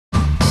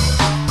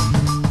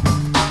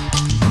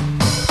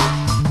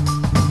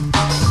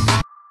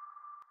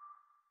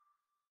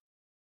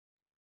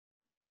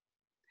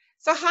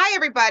So hi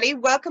everybody,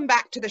 welcome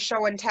back to the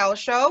Show and Tell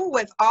show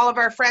with all of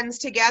our friends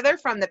together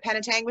from the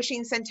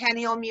Penetanguishene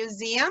Centennial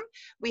Museum.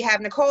 We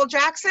have Nicole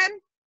Jackson.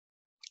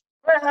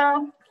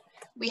 Hello.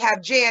 We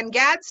have Jan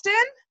Gadsden.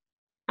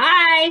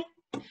 Hi.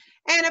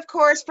 And of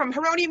course from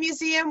Huronia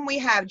Museum we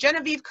have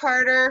Genevieve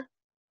Carter.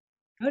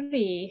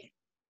 Howdy.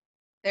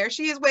 There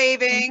she is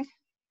waving.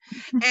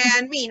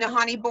 And me,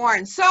 Nahani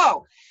Bourne.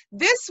 So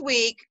this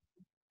week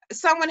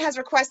someone has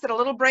requested a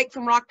little break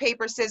from rock,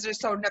 paper, scissors,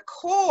 so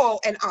Nicole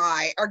and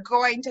I are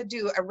going to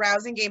do a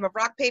rousing game of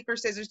rock, paper,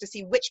 scissors to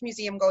see which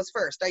museum goes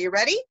first. Are you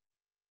ready?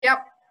 Yep.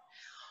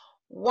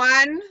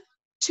 1,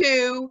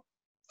 2,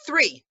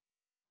 3.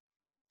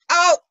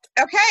 Oh,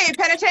 okay,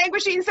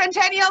 Penetanguishene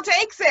Centennial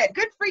takes it.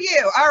 Good for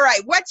you. All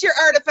right, what's your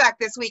artifact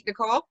this week,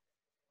 Nicole?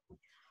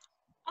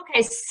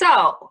 Okay,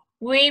 so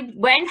we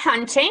went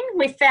hunting.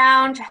 We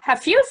found a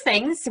few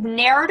things,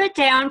 narrowed it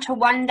down to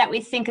one that we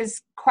think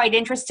is quite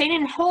interesting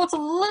and holds a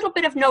little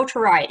bit of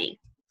notoriety.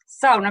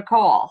 So,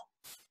 Nicole.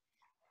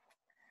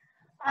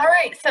 All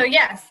right, so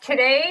yes,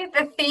 today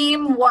the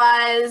theme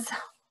was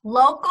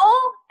local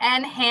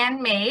and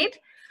handmade.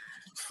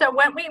 So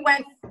what we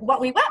went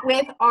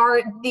with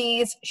are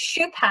these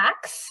shoe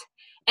packs,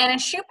 and a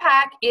shoe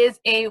pack is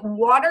a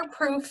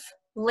waterproof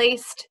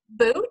laced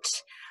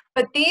boot.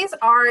 But these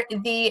are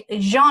the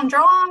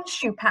Gendron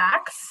shoe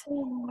packs,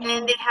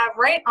 and they have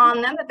right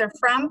on them that they're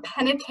from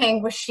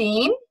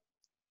Penetanguishene.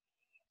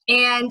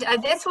 And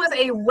this was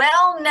a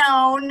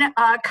well-known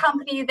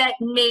company that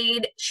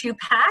made shoe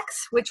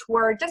packs, which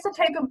were just a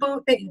type of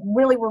boot that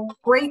really were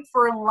great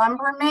for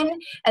lumbermen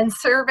and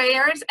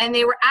surveyors. And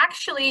they were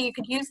actually, you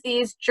could use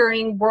these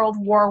during World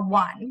War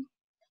I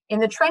in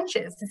the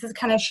trenches. This is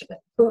kind of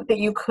boot that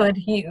you could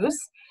use.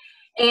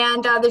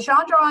 And the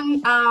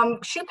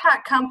Gendron Shoe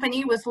Pack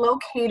Company was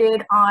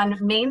located on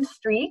Main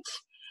Street,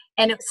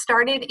 and it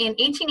started in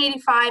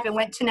 1885 and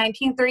went to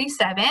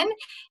 1937.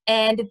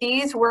 And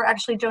these were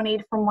actually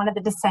donated from one of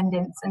the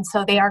descendants, and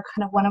so they are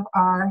kind of one of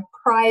our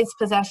prized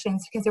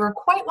possessions because they were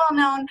quite well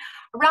known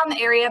around the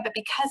area, but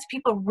because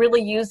people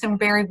really use them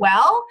very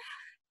well,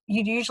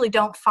 you usually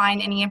don't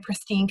find any in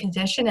pristine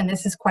condition, and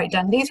this is quite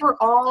done. These were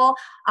all,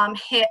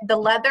 the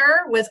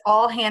leather was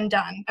all hand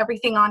done.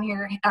 Everything on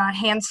here,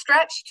 hand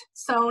stretched,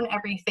 sewn,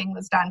 everything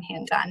was done,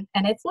 hand done,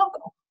 and it's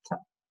local. So.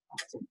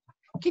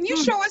 Can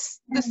you show us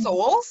the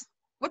soles?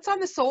 What's on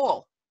the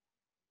sole?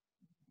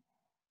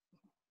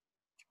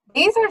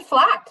 These are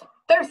flat.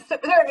 They're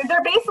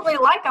basically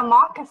like a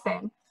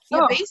moccasin.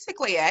 Yeah,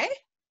 basically, eh?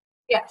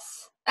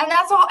 Yes. And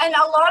that's all. And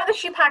a lot of the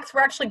shoe packs were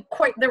actually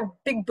they're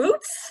big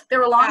boots. They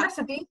were longer,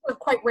 so these were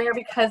quite rare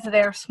because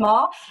they're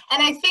small.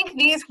 And I think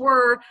these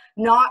were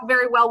not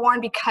very well worn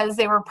because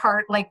they were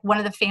one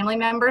of the family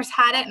members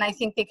had it, and I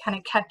think they kind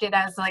of kept it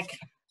as like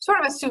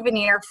sort of a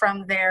souvenir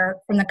from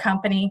the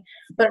company.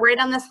 But right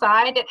on the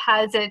side, it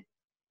has it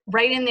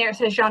right in there. It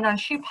says Gendron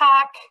Shoe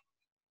Pack.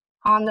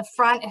 On the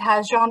front, it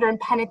has Gendron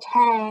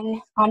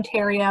Penetang,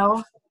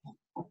 Ontario.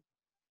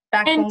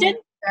 Back And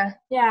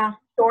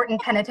Short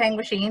and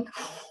Penetanguishene.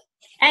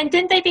 And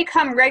didn't they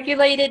become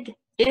regulated,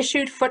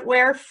 issued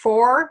footwear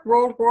for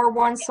World War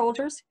I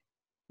soldiers?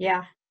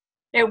 Yeah.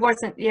 It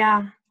wasn't,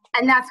 yeah.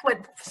 And that's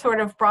what sort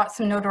of brought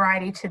some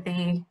notoriety to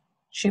the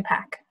shoe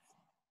pack.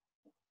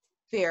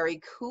 Very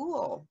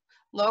cool.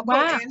 Local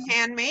and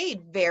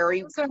handmade.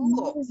 Very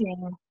cool.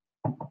 Amazing.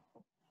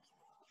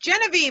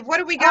 Genevieve, what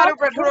do we got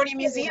over at Huronia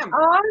Museum?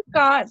 I've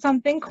got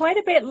something quite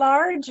a bit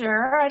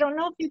larger. I don't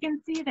know if you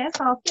can see this.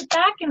 I'll sit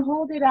back and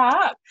hold it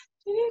up.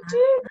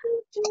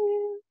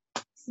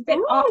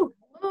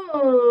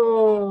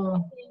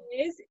 Ooh.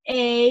 Is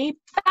a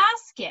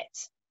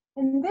basket.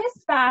 And this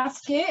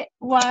basket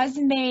was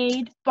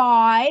made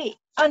by,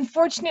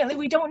 unfortunately,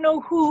 we don't know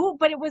who,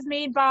 but it was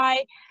made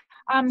by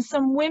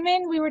some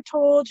women, we were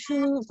told,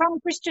 from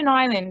Christian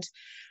Island.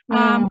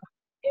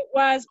 It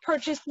was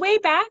purchased way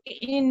back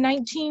in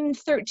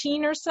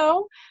 1913 or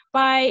so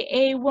by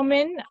a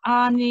woman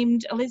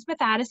named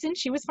Elizabeth Addison.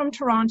 She was from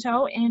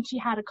Toronto, and she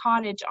had a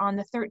cottage on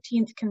the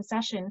 13th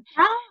concession.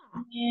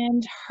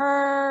 And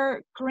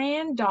her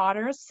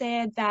granddaughter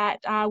said that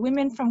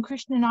women from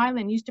Christian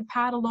Island used to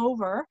paddle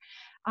over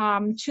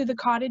to the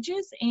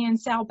cottages and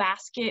sell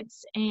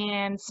baskets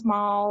and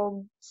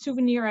small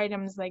souvenir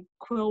items like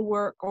quill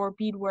work or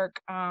beadwork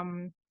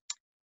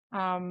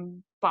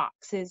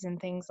boxes and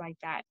things like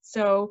that.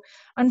 So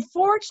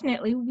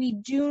unfortunately, we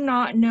do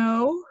not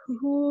know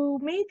who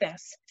made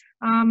this.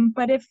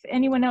 But if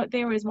anyone out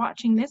there is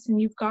watching this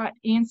and you've got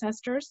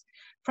ancestors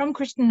from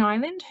Christian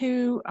Island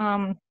who,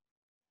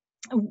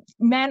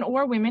 men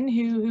or women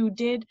who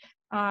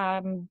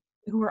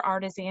who were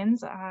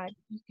artisans,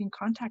 you can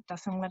contact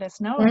us and let us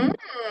know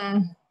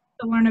to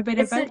learn a bit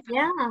about it.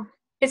 Yeah.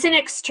 It's in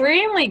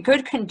extremely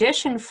good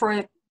condition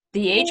for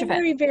the age of it.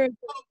 Very, very good.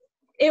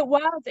 It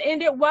was,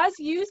 and it was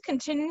used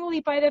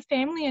continually by the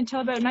family until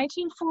about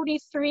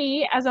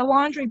 1943 as a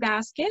laundry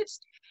basket.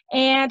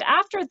 And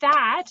after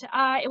that,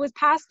 it was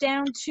passed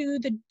down to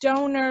the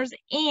donor's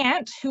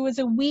aunt, who was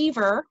a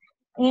weaver,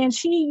 and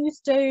she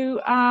used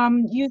to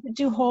use it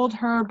to hold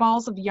her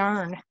balls of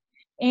yarn.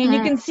 And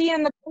you can see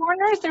in the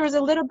corners there was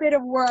a little bit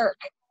of work,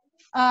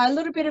 a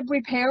little bit of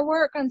repair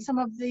work on some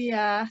of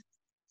the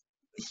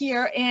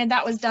here, and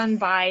that was done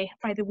by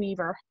the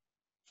weaver.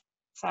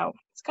 So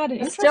it's got an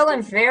It's still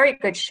in very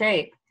good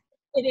shape.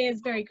 It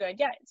is very good.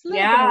 Yeah, it's a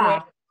little bit of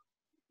wood.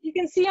 You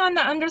can see on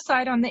the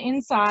underside, on the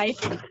inside,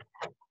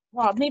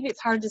 well, maybe it's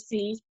hard to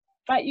see,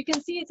 but you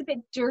can see it's a bit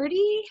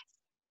dirty.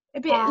 A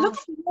bit, it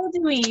looks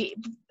mildewy,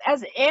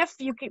 as if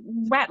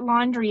wet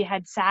laundry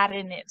had sat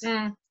in it.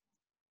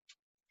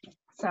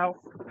 So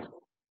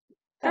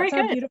very that's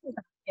good. Our beautiful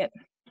basket.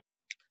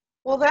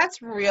 Well,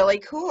 that's really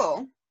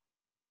cool.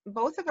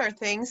 Both of our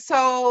things.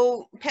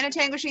 So,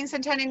 Penetanguishene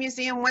Centennial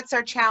Museum, what's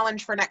our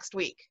challenge for next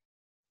week?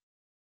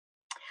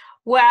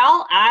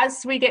 Well,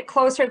 as we get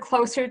closer and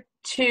closer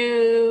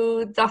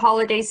to the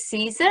holiday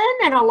season,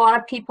 and a lot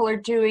of people are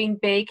doing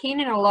baking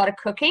and a lot of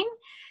cooking,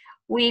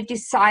 we've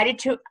decided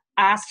to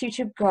ask you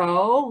to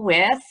go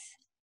with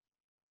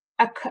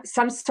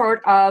some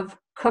sort of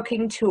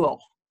cooking tool.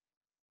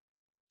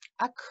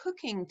 A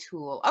cooking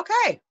tool.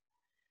 Okay.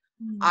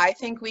 I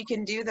think we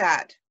can do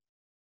that.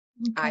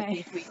 Okay. I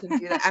think we can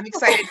do that. I'm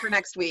excited for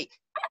next week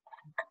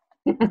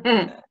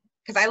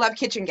because I love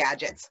kitchen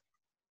gadgets.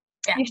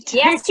 Yeah.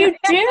 Yes, you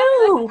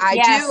do. I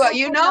do.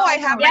 You know, I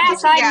have my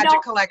kitchen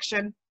gadget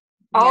collection.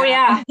 Oh,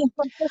 yeah.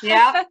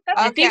 Yeah.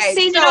 Okay, if you've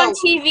seen it on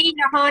TV,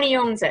 Nahani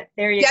owns it.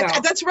 There you go.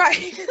 That's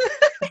right.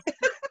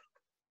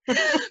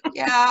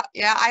 Yeah.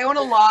 I own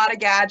a lot of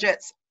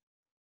gadgets.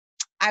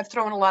 I've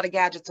thrown a lot of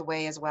gadgets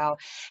away as well.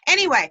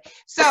 Anyway,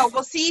 so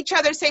we'll see each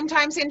other same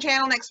time, same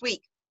channel next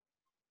week.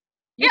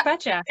 You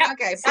betcha.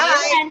 Okay, See you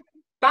bye. then.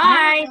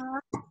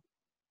 Bye.